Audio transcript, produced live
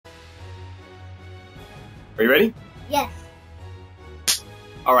Are you ready? Yes.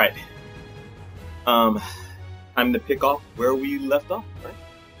 All right. Time to pick off where we left off, right?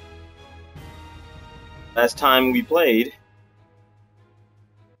 Last time we played,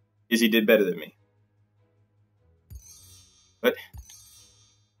 Izzy did better than me. But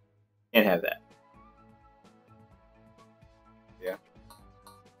can't have that. Yeah.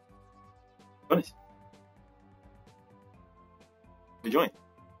 Bonus. Join.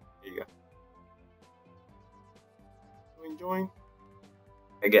 There you go. Join.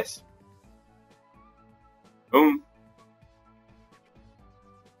 I guess. Boom.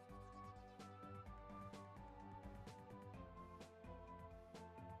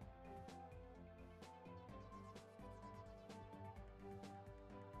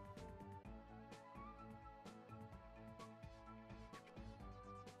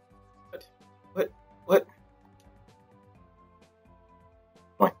 What?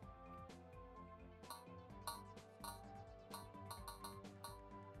 What?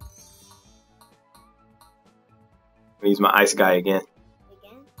 I'm gonna use my ice guy again.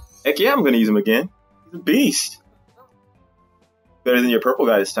 Heck yeah, I'm gonna use him again. He's a beast. Better than your purple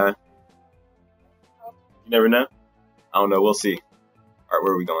guy this time. You never know. I don't know. We'll see. All right,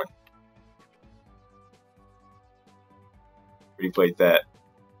 where are we going? Already played that.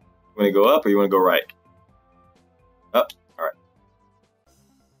 You want to go up or you want to go right? Up. All right.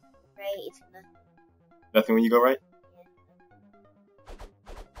 Right. It's nothing. Nothing when you go right?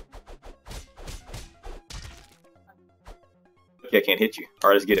 Okay, I can't hit you. All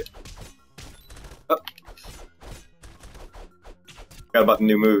right, let's get it. Up. Forgot about the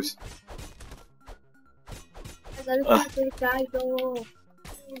new moves. I gotta keep the guy though.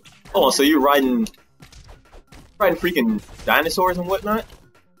 Oh, so you're riding freaking dinosaurs and whatnot?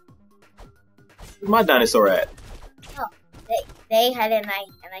 Where's my dinosaur at? Oh, they had it and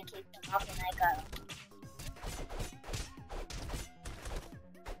I kicked them off and I got them.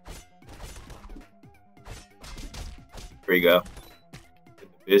 There you go. Get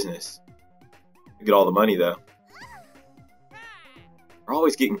the business. You get all the money though. We're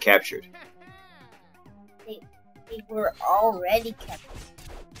always getting captured. They were already kept.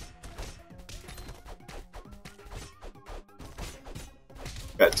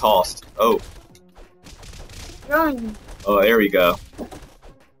 Got tossed. Oh. Run. Oh, there we go.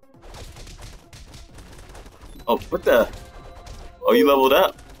 Oh, what the? Oh, you leveled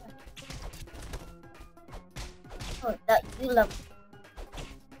up. Oh, that you love.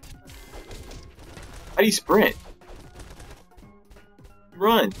 How do you sprint?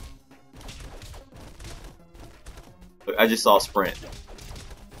 Run. Look, I just saw sprint.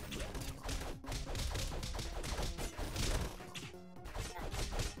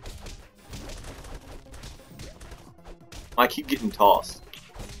 I keep getting tossed.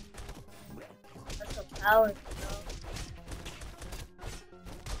 That's so powerful.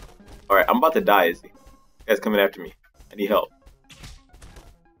 Alright, I'm about to die, Izzy. This guy's coming after me. I need help.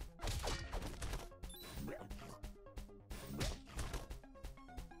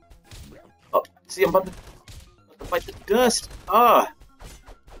 Oh, see, I'm about to fight the dust. Ah!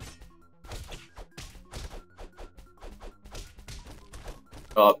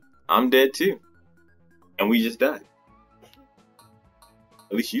 I'm dead too. And we just died.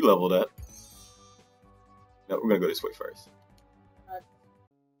 At least you leveled up. No, we're gonna go this way first.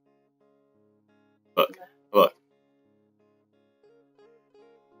 Look, look.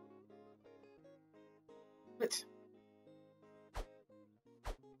 What?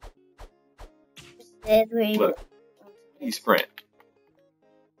 Look, you sprint.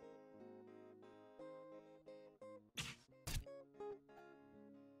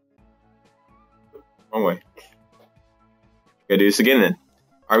 Wrong way. Gotta do this again then.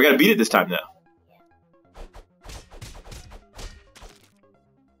 Alright, we gotta beat it this time now.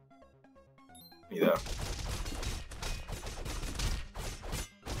 Yeah.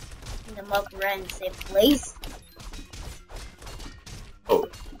 The muck ran safe place. Oh,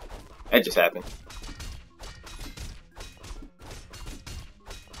 that just happened.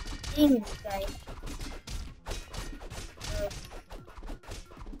 Damn this guy.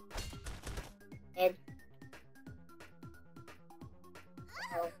 Dead.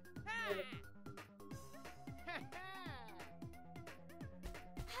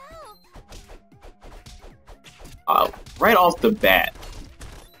 Right off the bat,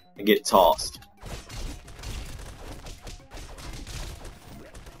 I get tossed.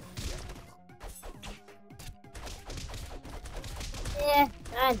 Yeah,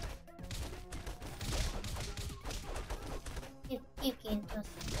 done. You can just.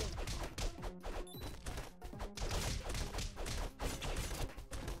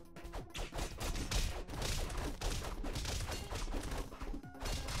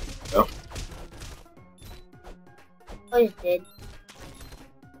 I just did.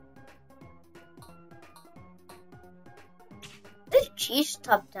 This cheese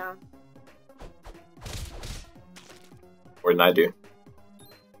top down. More than I do.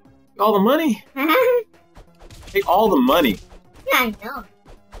 All the money. Yeah, Take all the money. I know.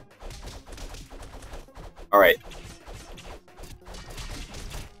 Alright.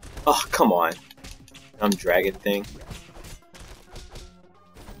 Oh, come on. Dumb dragon thing.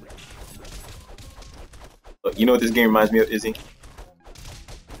 Look, you know what this game reminds me of, Izzy?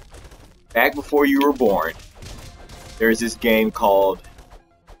 Back before you were born, there's this game called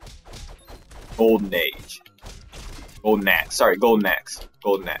Golden Age. Golden Axe. Sorry, Golden Axe.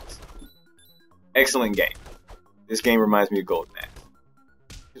 Golden Axe. Excellent game. This game reminds me of Golden Axe.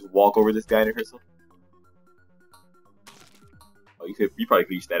 Just walk over this guy to hurt something. Oh, you probably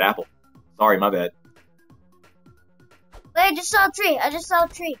could use that apple. Sorry, my bad. Wait, I just saw a tree. I just saw a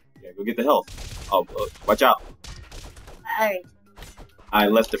tree. Yeah, go get the health. Oh, watch out. Alright. I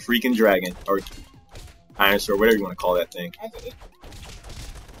left the freaking dragon, or dinosaur, whatever you want to call that thing.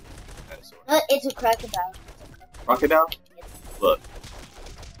 Dinosaur. No, it's a crocodile. Crocodile? Look.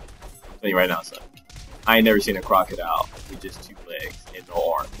 I'm telling you right now, son. I ain't never seen a crocodile with just 2 legs and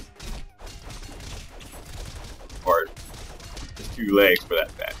no arms. Or just 2 legs for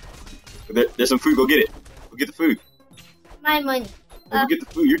that fact. But there's some food, go get it. Go get the food. My money. Go get the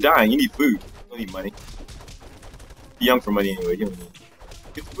food. You're dying. You need food. You don't need money. You're young for money anyway. You don't need it.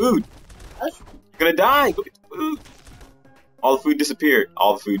 Get the food. Oh. You're gonna die. Go get the food. All the food disappeared.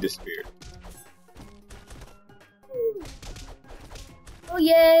 All the food disappeared. Oh,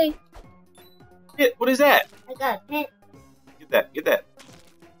 yay. Hit. What is that? I got a pet. Get that. Get that.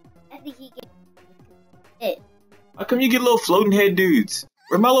 I think he gets it. How come you get little floating head dudes?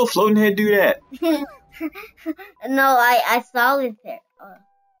 Where's my little floating head dude at? No, I saw it there.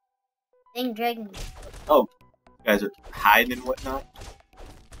 Dang dragon. Oh, you guys are hiding and whatnot?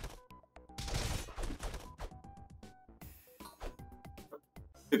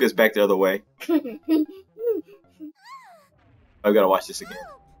 Took us back the other way. I've got to watch this again.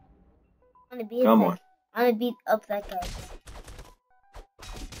 Come on. I'm gonna beat up that guy.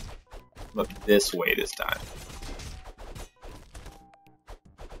 Look this way this time.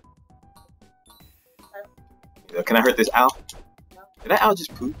 Can I hurt this owl? No. Did that owl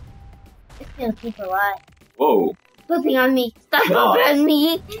just poop? It's gonna poop a lot. Whoa. Pooping on me. Stop No. pooping on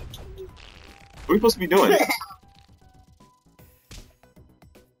me. What are we supposed to be doing?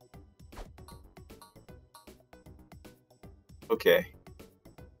 Okay.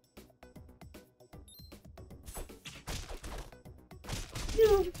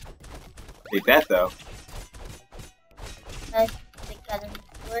 Take that though. I got him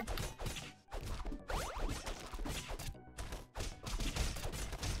sword.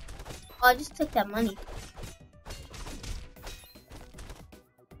 Oh, I just took that money.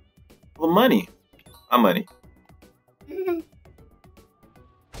 Well, money. My money.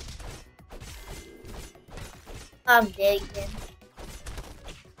 I'm dead again.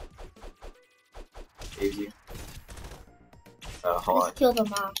 Saves you. Hold on. Just kill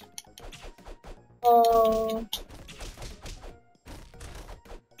them all. Oh.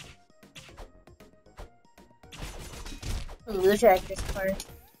 A loser at this part.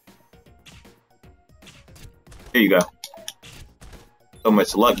 Here you go. So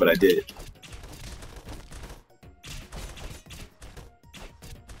much luck, but I did it.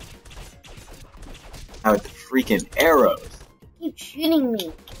 Now with the freaking arrows. Keep shooting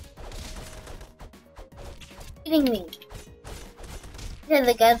me. Shooting me. Yeah,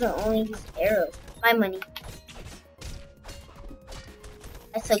 the guys will only use arrows. My money.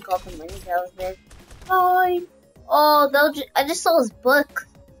 I took all the money that was there. Fine. Oh, I just saw his book.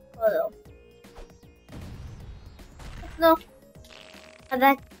 Oh, no. And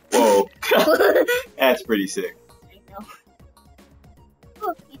that. Whoa. That's pretty sick. I know.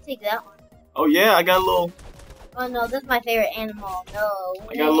 Oh, you take that one. Oh yeah, I got a little. Oh no, this is my favorite animal. No.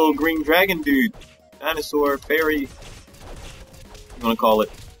 I got a little green dragon dude. Dinosaur, fairy. You wanna call it?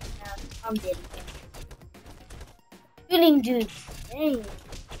 No, I'm dead. Shooting dudes. Dang.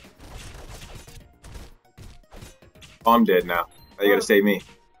 Oh, I'm dead now. Now you gotta save me.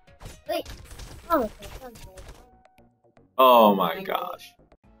 Wait. Oh, okay. I'm dead. Oh my gosh.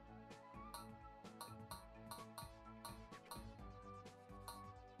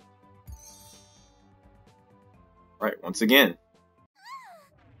 Right, once again.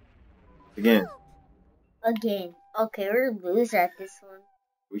 Again. Again. Okay, we're a loser at this one.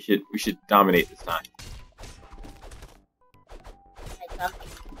 We should dominate this time. I thought.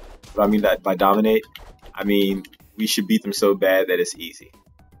 What I mean that by dominate, I mean we should beat them so bad that it's easy.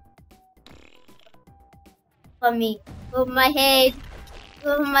 For me. Over my head.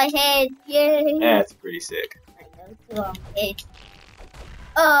 Over my head. Yay. That's pretty sick. I know, too long. Hey.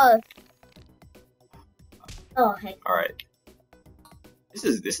 Oh. Oh, heck. All right. This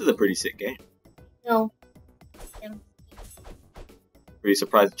is a pretty sick game. No. Pretty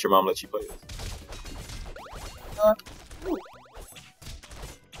surprised that your mom let you play this. Ooh.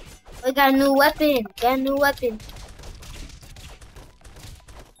 We got a new weapon. Got a new weapon.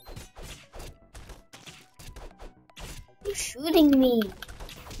 You're shooting me.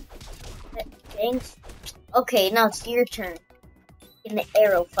 Thanks. Okay, now it's your turn. In the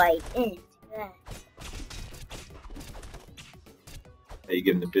arrow fight. That. Hey, you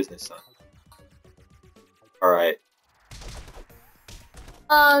get into business, son. Alright.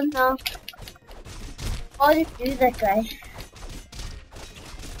 Oh no. I'll just do that guy.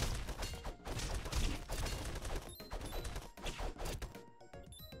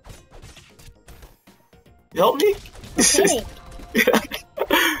 You help me? Okay.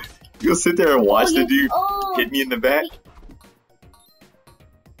 You'll sit there and watch the dude Oh, hit me in the back?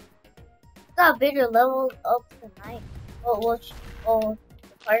 got bigger levels up tonight. Oh, the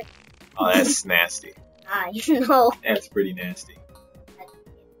part. Oh, that's nasty. You know. That's pretty nasty.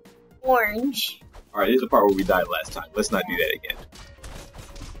 Orange. Alright, this is the part where we died last time. Let's not do that again.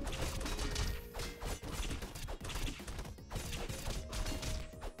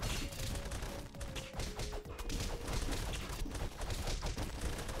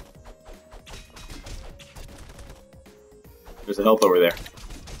 There's a health over there.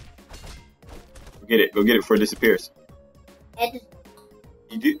 Go get it. Go get it before it disappears.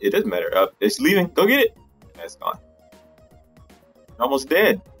 It doesn't matter. It's leaving. Go get it. That's gone. You're almost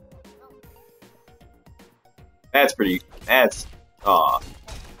dead. That's pretty. That's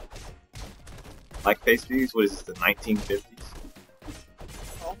like pastries. What is this? The 1950s?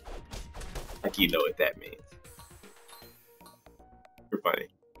 Oh. Like you know what that means. You're funny.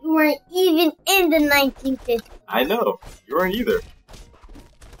 You weren't even in the 1950s. I know. You weren't either.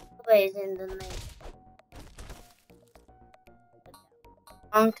 Nobody's in the 1950s.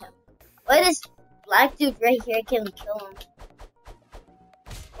 Long time. Why this black dude right here can kill him?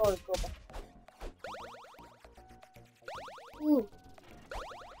 Oh, go back. Ooh.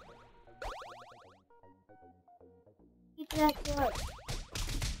 Keep that door.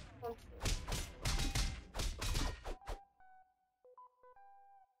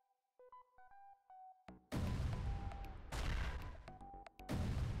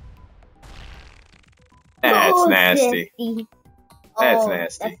 That's nasty. That's Oh,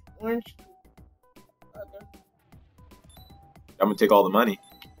 nasty. That's orange. I'm gonna take all the money.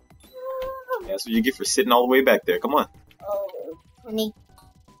 That's what you get for sitting all the way back there. Come on. Oh, 20.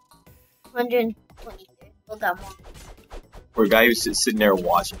 120. Still got more. For a guy who's just sitting there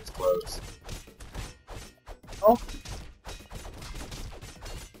washing his clothes. Oh.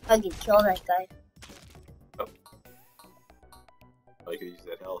 I can kill that guy. Oh, you could use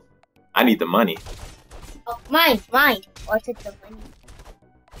that health. I need the money. Oh, mine. Oh, I took the money.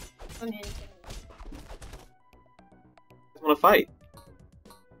 120. I just want to fight.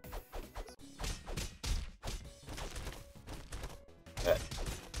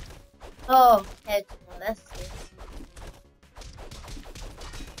 Oh, heck no, that's it.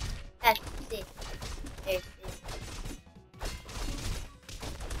 That's it. There's it.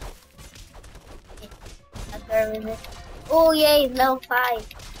 That's where we missed. Oh, yay, level 5.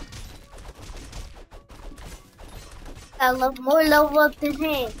 I love more level up than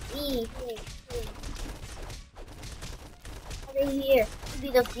him. Over here.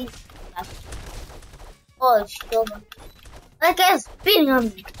 Beat up these. Oh, shield him. That guy's beating on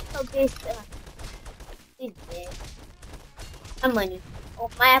me. Okay, so he's dead. I'm money. Oh,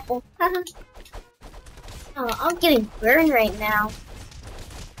 my apple. Oh, I'm getting burned right now.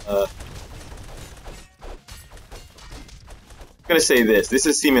 I'm gonna say this. This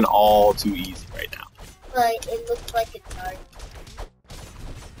is seeming all too easy right now. But it looks like it's hard.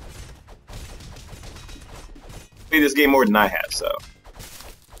 Played this game more than I have, so.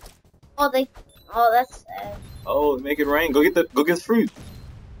 Oh, that's sad. Oh, make it rain. Go get the fruit.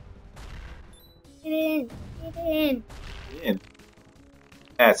 Get in. Get in.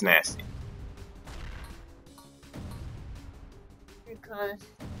 That's nasty. Here comes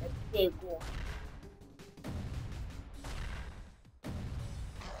the big one.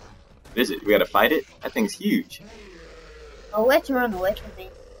 What is it? We gotta fight it? That thing's huge. Oh, let's run away from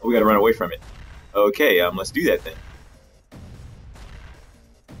it. Oh, we gotta run away from it. Okay, let's do that then.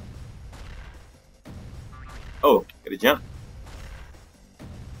 Oh, gotta jump.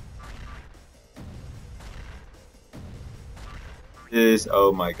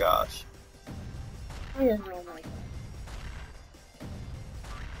 Oh my gosh. I don't know my God.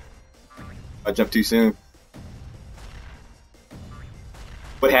 I jumped too soon.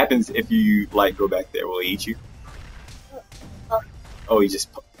 What happens if you like go back there? Will he eat you? Oh, he just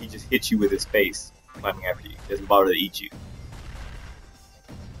hits you with his face, climbing after you. Doesn't bother to eat you.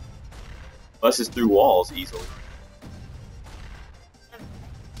 Busts through walls easily.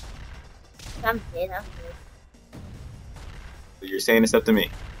 I'm dead. So you're saying this up to me.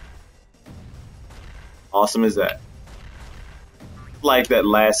 Awesome is that? Like that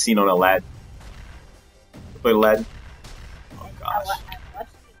last scene on Aladdin. You played Aladdin? Oh gosh. I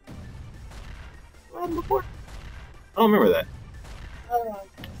watched Aladdin before? I don't remember that. it.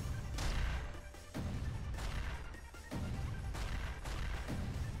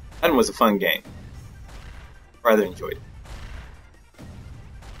 Aladdin was a fun game. Rather enjoyed it.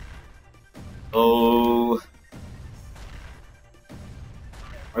 Oh.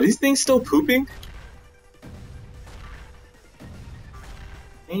 Are these things still pooping?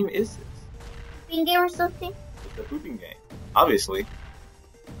 What game is this? Being game or something? It's a pooping game. Obviously.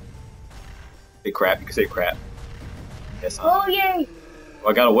 Say crap, you can say crap. Yes, Oh, yay!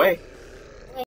 well, I got away.